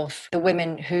names of the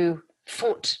women who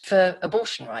fought for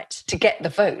abortion rights to get the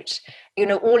vote. You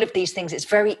know, all of these things, it's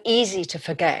very easy to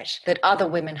forget that other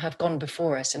women have gone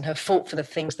before us and have fought for the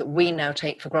things that we now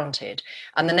take for granted.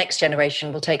 And the next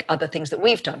generation will take other things that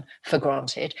we've done for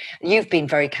granted. You've been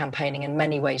very campaigning in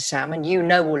many ways, Sam, and you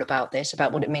know all about this,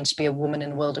 about what it means to be a woman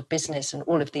in the world of business and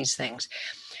all of these things.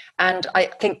 And I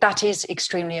think that is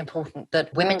extremely important,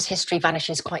 that women's history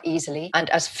vanishes quite easily. And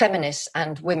as feminists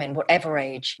and women, whatever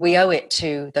age, we owe it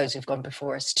to those who've gone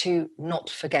before us to not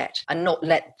forget and not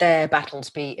let their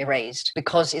battles be erased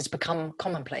because it's become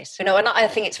commonplace. You know, and I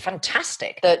think it's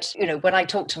fantastic that, you know, when I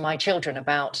talk to my children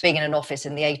about being in an office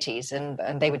in the 80s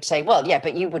and they would say, well, yeah,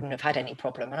 but you wouldn't have had any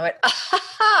problem. And I went,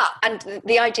 ah! And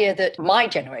the idea that my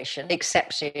generation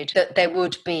accepted that there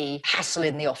would be hassle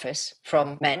in the office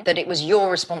from men, that it was your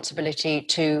responsibility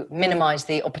to minimize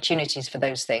the opportunities for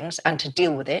those things and to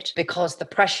deal with it, because the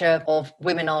pressure of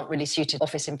women aren't really suited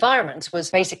office environments was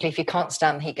basically, if you can't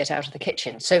stand the heat, get out of the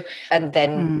kitchen. So, and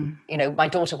then, you know, my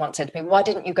daughter once said to me, why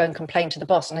didn't you go and complain to the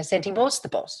boss? And I said, he was the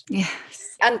boss. Yes.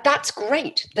 And that's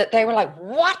great that they were like,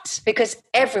 what? Because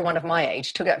everyone of my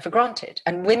age took that for granted.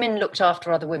 And women looked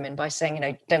after other women by saying, you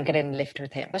know, don't get in the lift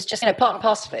with him. It was just, you know, part and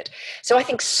parcel of it. So I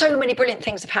think so many brilliant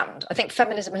things have happened. I think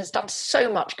feminism has done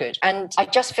so much good. And I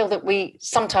just feel that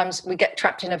sometimes we get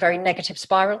trapped in a very negative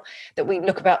spiral, that we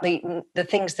look about the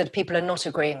things that people are not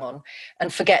agreeing on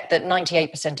and forget that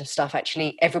 98% of stuff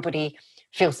actually everybody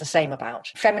feels the same about.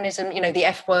 Feminism, you know, the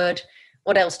F word,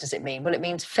 what else does it mean? Well, it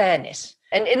means fairness.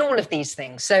 And in all of these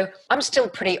things. So I'm still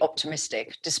pretty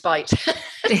optimistic despite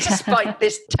despite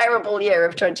this terrible year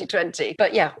of 2020.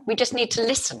 But yeah, we just need to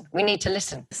listen. We need to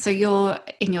listen. So you're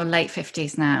in your late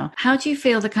 50s now. How do you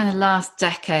feel the kind of last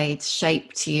decade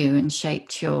shaped you and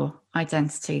shaped your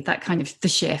identity, that kind of the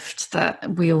shift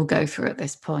that we all go through at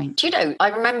this point? Do you know, I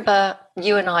remember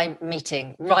you and I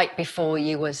meeting right before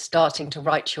you were starting to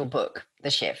write your book, The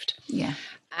Shift. Yeah.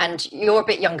 And you're a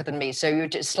bit younger than me, so you're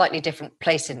just a slightly different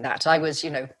place in that. I was, you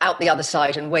know, out the other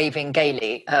side and waving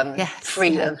gaily,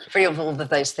 free of all of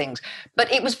those things.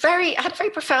 But it was had a very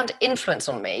profound influence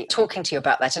on me talking to you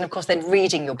about that. And of course, then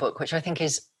reading your book, which I think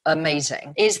is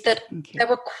amazing, is that there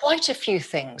were quite a few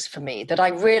things for me that I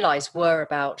realized were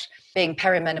about being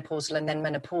perimenopausal and then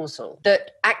menopausal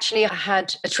that actually I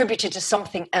had attributed to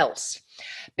something else.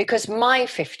 Because my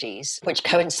 50s, which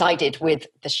coincided with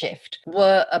the shift,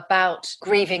 were about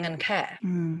grieving and care.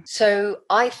 So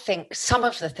I think some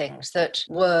of the things that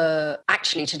were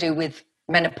actually to do with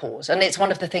menopause, and it's one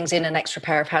of the things in An Extra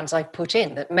Pair of Hands I put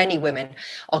in, that many women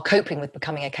are coping with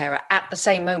becoming a carer at the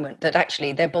same moment that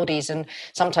actually their bodies and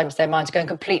sometimes their minds are going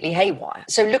completely haywire.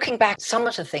 So looking back, some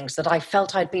of the things that I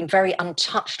felt I'd been very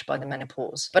untouched by the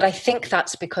menopause, but I think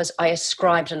that's because I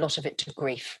ascribed a lot of it to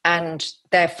grief, and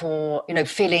therefore,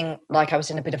 feeling like I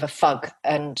was in a bit of a fug,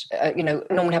 and,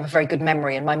 normally have a very good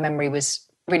memory, and my memory was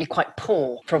really quite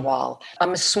poor for a while.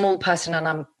 I'm a small person and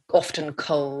I'm often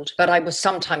cold, but I was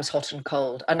sometimes hot and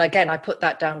cold. And again, I put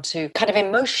that down to kind of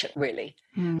emotion, really.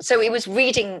 So it was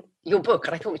reading your book,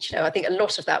 and I thought, I think a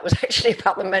lot of that was actually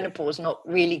about the menopause, not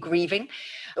really grieving,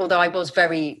 although I was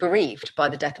very bereaved by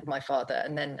the death of my father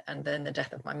and then the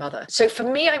death of my mother. So for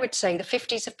me, I would say the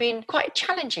 50s have been quite a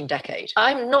challenging decade.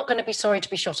 I'm not going to be sorry to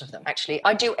be shot of them, actually.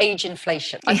 I do age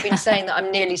inflation. I've been saying that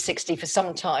I'm nearly 60 for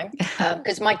some time,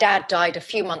 because my dad died a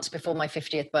few months before my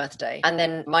 50th birthday, and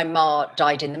then my ma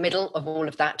died in the middle of all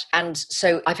of that. And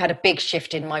so I've had a big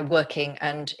shift in my working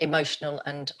and emotional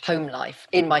and home life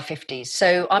in my 50s.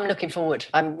 So I'm looking forward.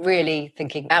 I'm really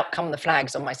thinking out come the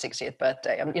flags on my 60th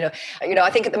birthday. I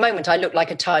think at the moment I look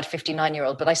like a tired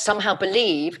 59-year-old, but I somehow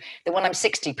believe that when I'm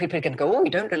 60, people are going to go, oh,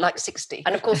 you don't look like 60.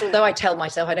 And of course, although I tell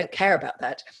myself I don't care about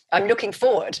that, I'm looking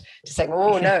forward to saying,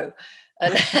 oh, no.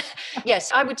 And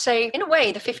yes, I would say, in a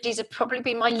way, the 50s have probably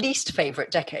been my least favourite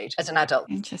decade as an adult.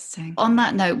 Interesting. On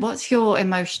that note, what's your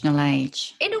emotional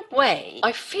age? In a way,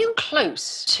 I feel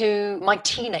close to my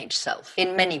teenage self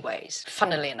in many ways,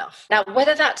 funnily enough. Now,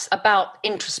 whether that's about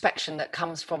introspection that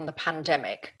comes from the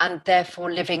pandemic and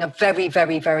therefore living a very,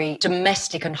 very, very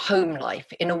domestic and home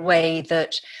life in a way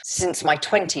that since my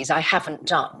 20s I haven't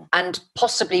done, and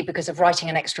possibly because of writing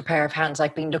An Extra Pair of Hands,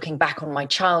 I've been looking back on my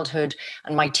childhood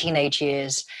and my teenage years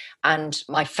and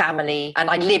my family, and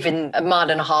I live in a mile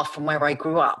and a half from where I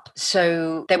grew up.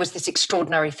 So there was this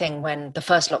extraordinary thing when the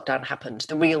first lockdown happened,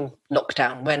 the real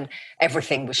lockdown, when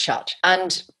everything was shut.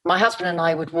 And my husband and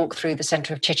I would walk through the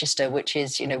centre of Chichester, which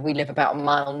is, we live about a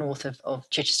mile north of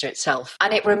Chichester itself.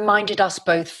 And it reminded us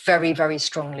both very, very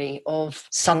strongly of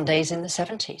Sundays in the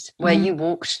 70s, where you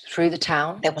walked through the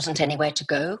town. There wasn't anywhere to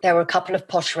go. There were a couple of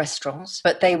posh restaurants,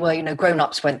 but they were,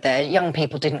 grown-ups went there. Young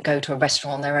people didn't go to a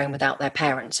restaurant on their own without their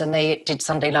parents. And they did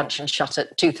Sunday lunch and shut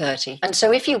at 2:30. And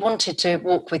so if you wanted to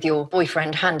walk with your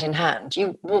boyfriend hand in hand,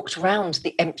 you walked around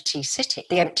the empty city,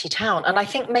 the empty town. And I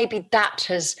think maybe that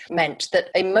has meant that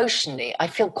emotionally, I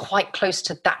feel quite close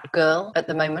to that girl at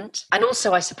the moment. And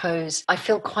also, I suppose, I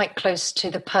feel quite close to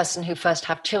the person who first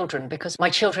had children, because my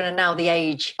children are now the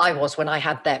age I was when I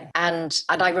had them. And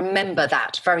I remember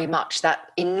that very much,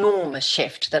 that enormous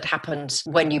shift that happens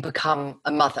when you become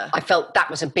a mother. I felt that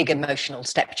was a big emotional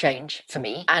step change for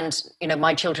me. And,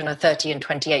 my children are 30 and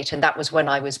 28, and that was when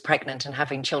I was pregnant and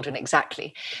having children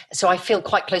exactly. So I feel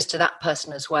quite close to that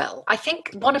person as well. I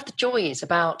think one of the joys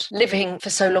about living for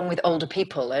so long with older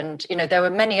people, and, there were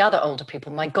many other older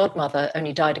people. My godmother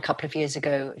only died a couple of years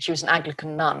ago. She was an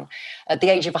Anglican nun at the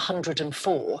age of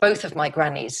 104. Both of my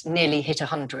grannies nearly hit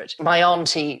 100. My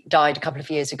auntie died a couple of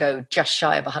years ago, just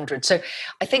shy of 100. So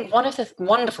I think one of the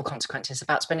wonderful consequences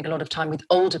about spending a lot of time with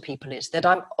older people is that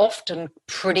I'm often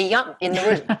pretty young in the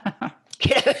room.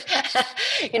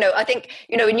 I think,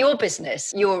 in your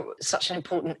business, you're such an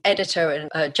important editor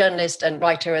and journalist and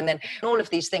writer, and then all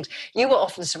of these things. You were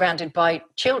often surrounded by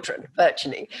children,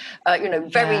 virtually,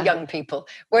 very young people.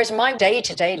 Whereas my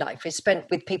day-to-day life is spent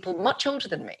with people much older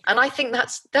than me. And I think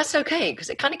that's okay,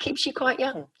 because it kind of keeps you quite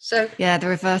young. So yeah, the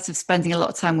reverse of spending a lot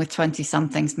of time with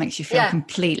 20-somethings makes you feel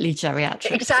completely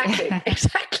geriatric.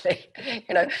 Exactly.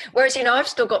 Whereas, I've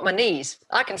still got my knees.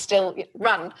 I can still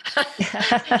run.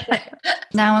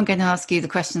 Now I'm going to ask you the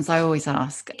questions I always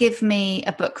ask. Give me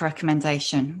a book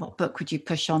recommendation. What book would you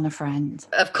push on a friend?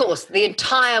 Of course, the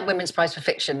entire Women's Prize for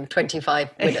Fiction, 25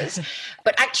 winners.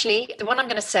 But actually, the one I'm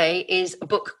going to say is a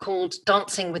book called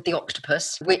Dancing with the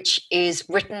Octopus, which is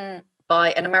written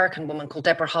by an American woman called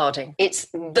Deborah Harding. It's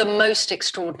the most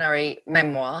extraordinary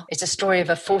memoir. It's a story of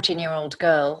a 14-year-old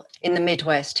girl in the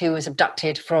Midwest who was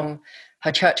abducted from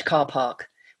her church car park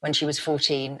when she was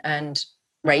 14 and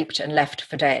raped and left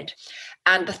for dead.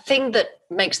 And the thing that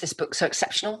makes this book so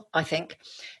exceptional, I think,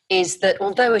 is that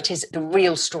although it is the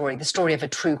real story, the story of a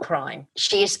true crime,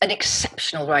 she is an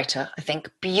exceptional writer, I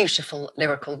think, beautiful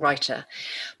lyrical writer.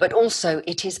 But also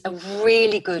it is a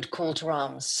really good call to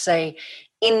arms. Say,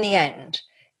 in the end,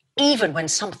 even when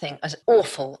something as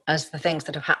awful as the things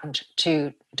that have happened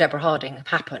to Deborah Harding have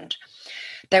happened,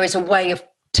 there is a way of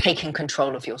taking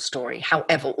control of your story,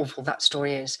 however awful that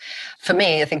story is. For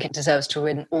me, I think it deserves to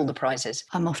win all the prizes.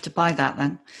 I'm off to buy that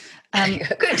then.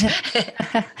 Good.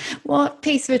 What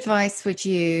piece of advice would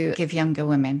you give younger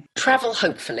women? Travel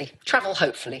hopefully. Travel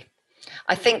hopefully.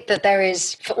 I think that there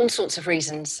is, for all sorts of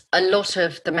reasons, a lot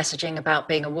of the messaging about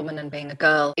being a woman and being a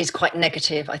girl is quite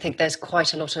negative. I think there's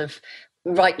quite a lot of,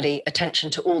 rightly,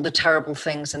 attention to all the terrible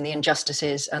things and the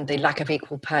injustices and the lack of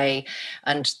equal pay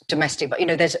and domestic, but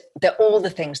they're all the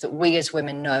things that we as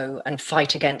women know and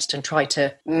fight against and try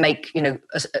to make,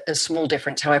 a small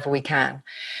difference however we can.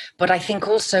 But I think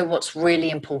also what's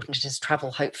really important is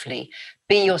travel hopefully.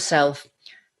 Be yourself.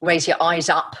 Raise your eyes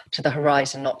up to the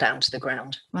horizon, not down to the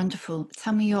ground. Wonderful.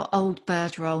 Tell me your old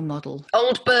bird role model.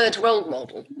 Old bird role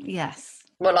model? Yes.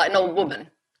 Well, like an old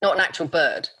woman, not an actual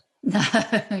bird. No,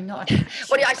 not.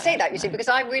 Well, yeah, I say that, you see, because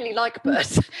I really like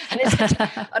birds. And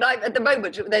at the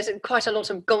moment, there's quite a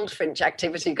lot of goldfinch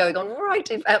activity going on right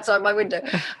outside my window.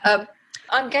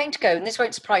 I'm going to go, and this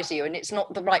won't surprise you, and it's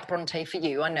not the right Bronte for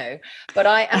you, I know, but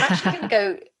I am actually going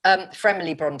to go for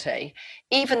Emily Bronte,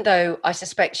 even though I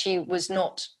suspect she was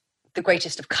not the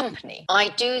greatest of company. I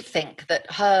do think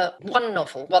that her one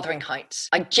novel, Wuthering Heights,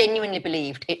 I genuinely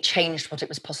believed it changed what it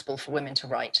was possible for women to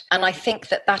write. And I think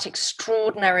that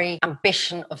extraordinary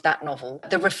ambition of that novel,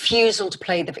 the refusal to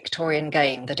play the Victorian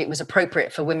game, that it was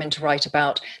appropriate for women to write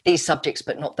about these subjects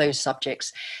but not those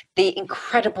subjects, the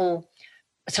incredible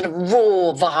sort of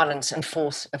raw violence and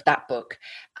force of that book,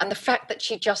 and the fact that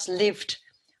she just lived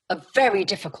a very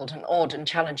difficult and odd and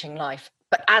challenging life,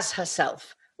 but as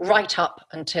herself, right up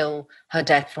until her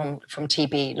death from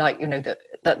TB,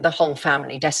 the whole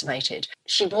family decimated.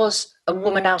 She was a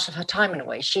woman out of her time in a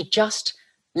way. She just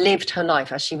lived her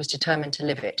life as she was determined to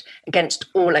live it, against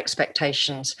all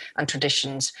expectations and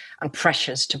traditions and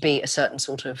pressures to be a certain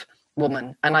sort of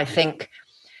woman. And I think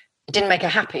it didn't make her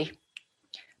happy,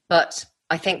 but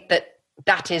I think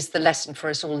that is the lesson for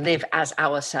us all. Live as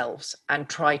ourselves and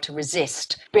try to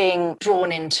resist being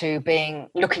drawn into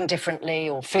looking differently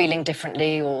or feeling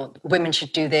differently, or women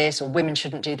should do this or women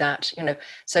shouldn't do that.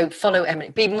 So follow Emily.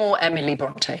 Be more Emily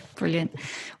Bronte. Brilliant.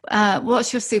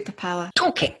 What's your superpower?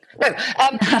 Talking. No.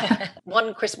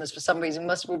 One Christmas, for some reason,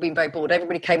 must have all been very bored.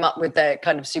 Everybody came up with their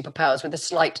kind of superpowers with a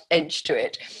slight edge to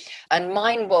it. And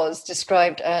mine was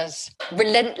described as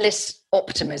relentless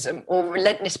optimism or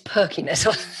relentless perkiness.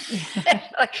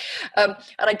 And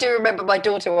I do remember my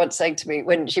daughter once saying to me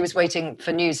when she was waiting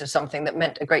for news of something that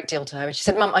meant a great deal to her, and she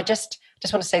said, "Mum, I just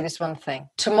want to say this one thing.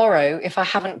 Tomorrow, if I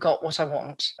haven't got what I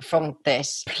want from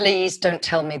this, please don't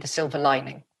tell me the silver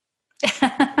lining."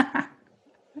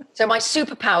 So my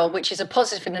superpower, which is a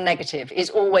positive and a negative, is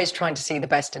always trying to see the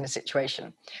best in a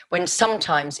situation, when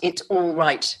sometimes it's all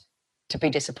right to be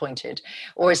disappointed.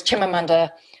 Or as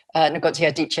Chimamanda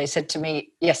Ngozi Adichie said to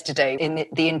me yesterday in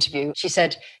the interview, she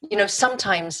said,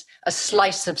 sometimes a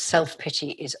slice of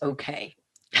self-pity is okay.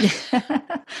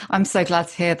 I'm so glad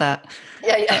to hear that.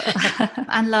 Yeah.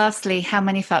 And lastly, how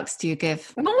many fucks do you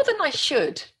give? More than I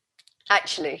should,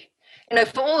 actually.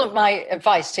 For all of my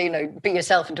advice to, be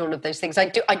yourself and do all of those things, I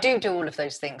do all of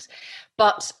those things.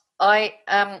 But I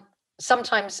am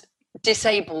sometimes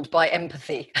disabled by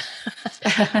empathy.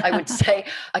 I would say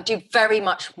I do very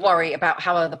much worry about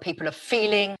how other people are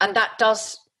feeling, and that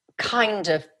does kind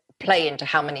of play into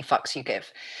how many fucks you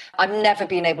give. I've never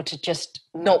been able to just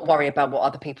not worry about what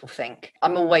other people think.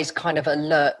 I'm always kind of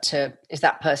alert to, is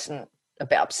that person a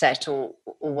bit upset or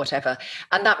whatever?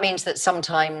 And that means that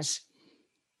sometimes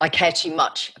I care too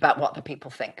much about what other people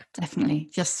think. Definitely,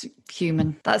 just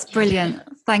human. That's brilliant.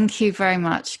 Thank you very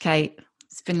much, Kate.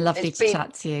 It's been lovely to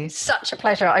chat to you. Such a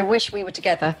pleasure. I wish we were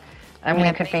together and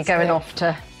we could be going off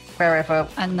to wherever.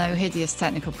 And no hideous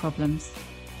technical problems.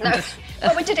 No,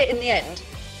 well, we did it in the end.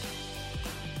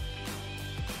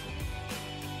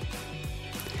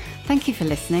 Thank you for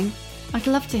listening. I'd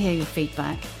love to hear your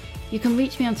feedback. You can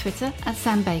reach me on Twitter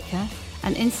 @SamBaker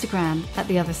and Instagram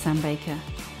 @TheOtherSamBaker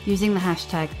using the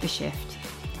hashtag #TheShift.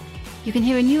 You can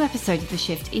hear a new episode of The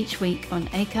Shift each week on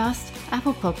Acast,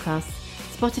 Apple Podcasts,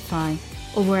 Spotify,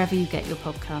 or wherever you get your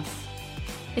podcasts.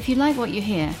 If you like what you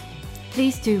hear,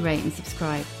 please do rate and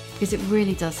subscribe, because it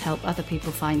really does help other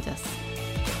people find us.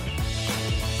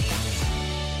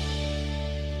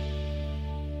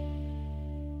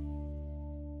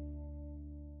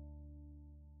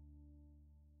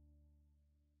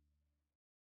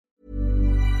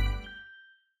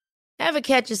 Ever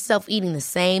catch yourself eating the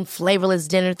same flavorless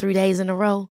dinner 3 days in a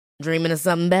row? Dreaming of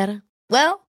something better?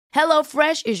 Well,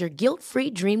 HelloFresh is your guilt-free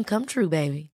dream come true,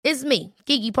 baby. It's me,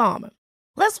 Keke Palmer.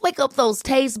 Let's wake up those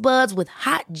taste buds with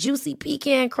hot, juicy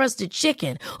pecan-crusted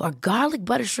chicken or garlic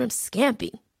butter shrimp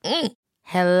scampi.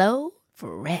 Hello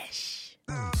Fresh.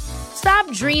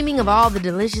 Stop dreaming of all the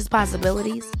delicious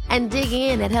possibilities and dig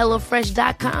in at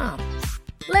HelloFresh.com.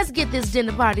 Let's get this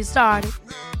dinner party started.